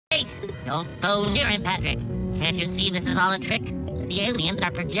Don't go near him, Patrick. Can't you see this is all a trick? The aliens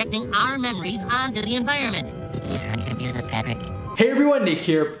are projecting our memories onto the environment. You're trying to confuse us, Patrick. Hey everyone, Nick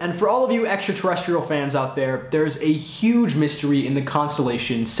here, and for all of you extraterrestrial fans out there, there's a huge mystery in the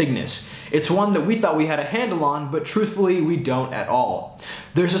constellation Cygnus. It's one that we thought we had a handle on, but truthfully we don't at all.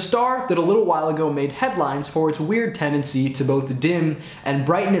 There's a star that a little while ago made headlines for its weird tendency to both dim and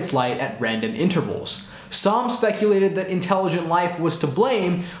brighten its light at random intervals. Some speculated that intelligent life was to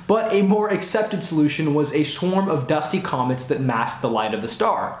blame, but a more accepted solution was a swarm of dusty comets that masked the light of the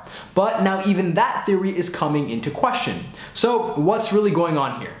star. But now even that theory is coming into question. So what's really going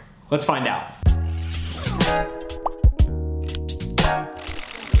on here? Let's find out.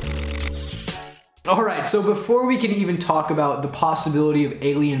 Alright, so before we can even talk about the possibility of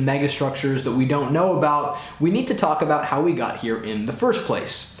alien megastructures that we don't know about, we need to talk about how we got here in the first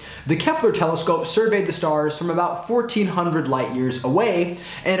place. The Kepler telescope surveyed the stars from about 1400 light years away,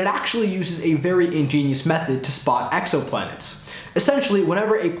 and it actually uses a very ingenious method to spot exoplanets. Essentially,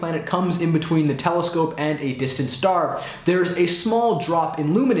 whenever a planet comes in between the telescope and a distant star, there's a small drop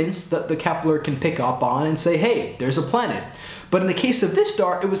in luminance that the Kepler can pick up on and say, hey, there's a planet. But in the case of this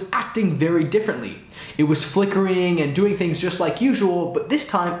star, it was acting very differently. It was flickering and doing things just like usual, but this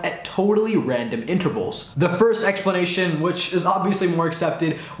time at totally random intervals. The first explanation, which is obviously more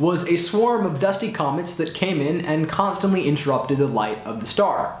accepted, was a swarm of dusty comets that came in and constantly interrupted the light of the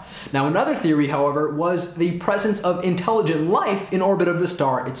star. Now another theory, however, was the presence of intelligent life in orbit of the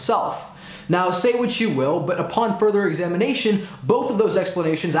star itself. Now say what you will, but upon further examination, both of those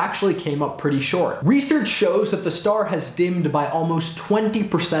explanations actually came up pretty short. Research shows that the star has dimmed by almost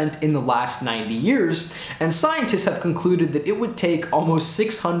 20% in the last 90 years, and scientists have concluded that it would take almost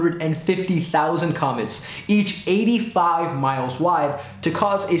 650,000 comets, each 85 miles wide, to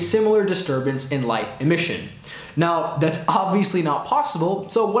cause a similar disturbance in light emission. Now, that's obviously not possible,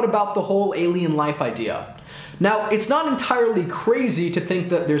 so what about the whole alien life idea? Now, it's not entirely crazy to think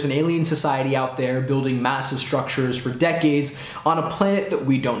that there's an alien society out there building massive structures for decades on a planet that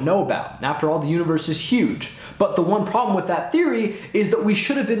we don't know about. After all, the universe is huge. But the one problem with that theory is that we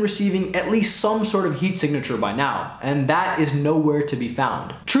should have been receiving at least some sort of heat signature by now, and that is nowhere to be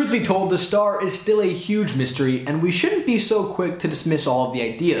found. Truth be told, the star is still a huge mystery, and we shouldn't be so quick to dismiss all of the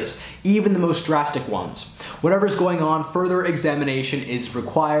ideas, even the most drastic ones. Whatever's going on, further examination is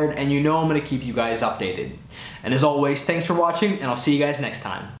required, and you know I'm going to keep you guys updated. And as always, thanks for watching, and I'll see you guys next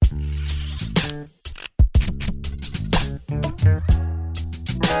time.